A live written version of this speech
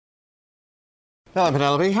Hello,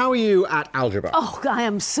 Penelope. How are you at algebra? Oh, I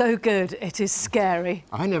am so good. It is scary.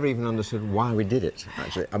 I never even understood why we did it,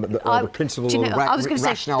 actually. The principle or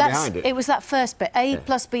rationale behind it. It was that first bit, A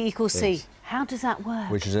plus B equals C. Yes. How does that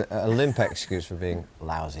work? Which is a limp excuse for being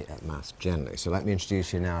lousy at maths generally. So let me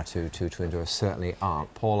introduce you now to two twins who certainly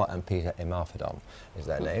aren't. Paula and Peter Imafidon is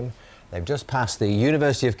their name. They've just passed the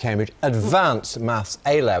University of Cambridge Advanced Maths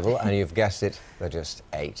A-Level, and you've guessed it, they're just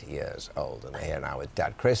 8 years old. And they're here now with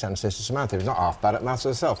Dad Chris and Sister Samantha, who's not half bad at maths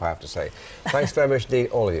herself, I have to say. Thanks very much indeed,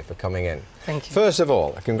 all of you, for coming in. Thank you. First of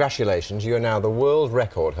all, congratulations, you are now the world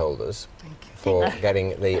record holders. Thank you. For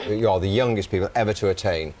getting you're the youngest people ever to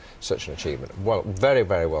attain such an achievement. Well, very,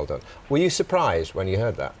 very well done. Were you surprised when you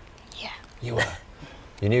heard that? Yeah. You were?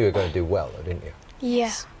 You knew you were going to do well, though, didn't you?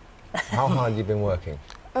 Yeah. How hard have you been working?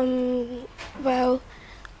 Well,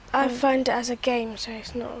 I find it as a game, so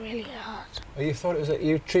it's not really hard. Oh, you thought it was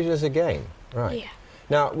you treated it as a game, right? Yeah.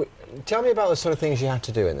 Now, tell me about the sort of things you had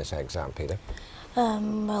to do in this exam, Peter.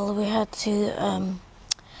 Well, we had to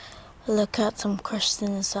look at some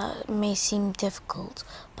questions that may seem difficult,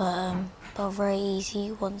 but very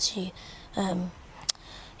easy once you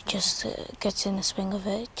just get in the swing of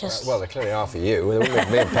it. Well, they clearly are for you. They wouldn't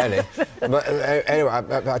be me and Penny. But anyway,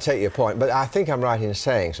 I take your point. But I think I'm right in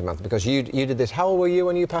saying, Samantha, because you did this. How old were you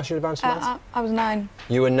when you passed your advanced maths? I was 9.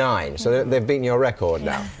 You were 9, so they've beaten your record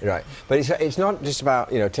now, right? But it's not just about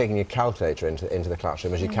taking your calculator into the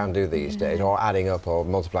classroom as you can do these days, or adding up, or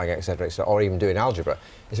multiplying, etc., or even doing algebra.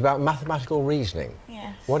 It's about mathematical reasoning.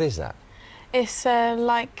 Yes. What is that? It's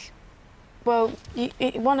like, well,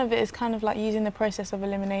 one of it is kind of like using the process of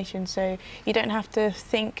elimination, so you don't have to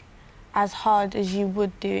think as hard as you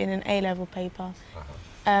would do in an A-level paper.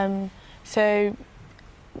 So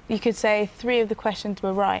you could say 3 of the questions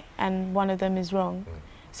were right and 1 of them is wrong.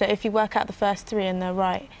 So if you work out the first 3 and they're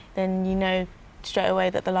right, then you know straight away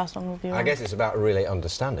that the last one will be wrong. I guess it's about really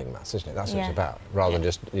understanding maths, isn't it? That's what it's about, rather than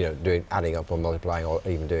just doing adding up or multiplying or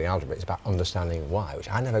even doing algebra. It's about understanding why, which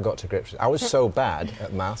I never got to grips with. I was so bad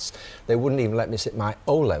at maths, they wouldn't even let me sit my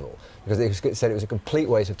O-level because they said it was a complete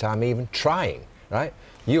waste of time even trying, right?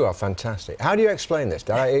 You are fantastic. How do you explain this?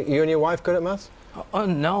 You and your wife good at maths? Oh,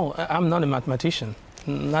 no, I'm not a mathematician.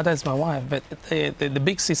 Neither is my wife, but the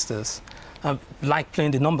big sisters like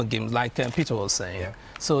playing the number games, like Peter was saying. Yeah.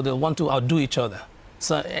 So they want to outdo each other.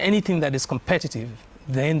 So anything that is competitive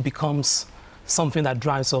then becomes something that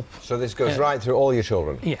drives up. So this goes right through all your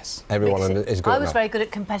children? Yes. Everyone is good I was very good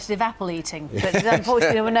at competitive apple eating, but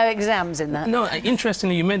unfortunately there were no exams in that. No,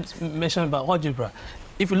 interestingly, you mentioned about algebra.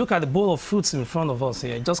 If you look at the bowl of fruits in front of us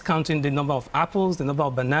here, just counting the number of apples, the number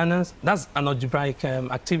of bananas, that's an algebraic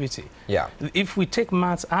activity. Yeah. If we take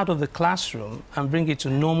maths out of the classroom and bring it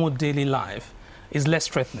to normal daily life, it's less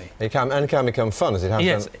threatening. It can become fun, as it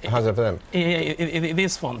has for them. It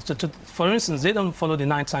is fun. For instance, they don't follow the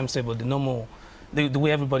 9 times table, the normal, the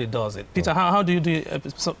way everybody does it. Peter, how do you do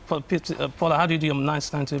Paula, how do you do your 9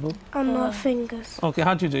 times table? On my fingers. Okay,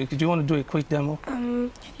 how do you do it? Do you want to do a quick demo?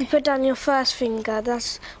 You put down your first finger,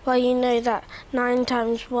 that's why you know that 9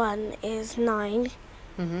 times 1 is 9.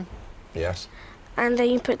 Yes. And then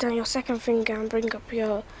you put down your second finger and bring up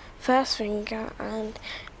your first finger, and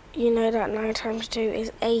you know that 9 times 2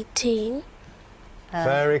 is 18.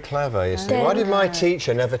 Very clever, you see. Why did my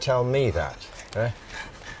teacher never tell me that?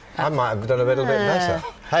 I might have done a little bit better.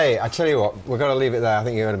 Hey, I tell you what, we're going to leave it there. I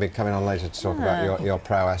think you're going to be coming on later to talk about your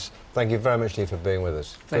prowess. Thank you very much, Steve, for being with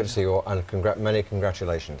us. Good to see you all, and many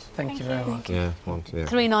congratulations. Thank you very much. Yeah, 3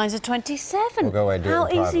 9s are 27. We'll go away and do How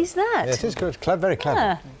it in easy is that? Yeah, it is good. Very clever.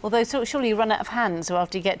 Yeah. Although surely you run out of hands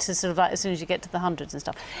after you get to as soon as you get to the hundreds and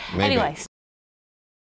stuff. Maybe. Anyway.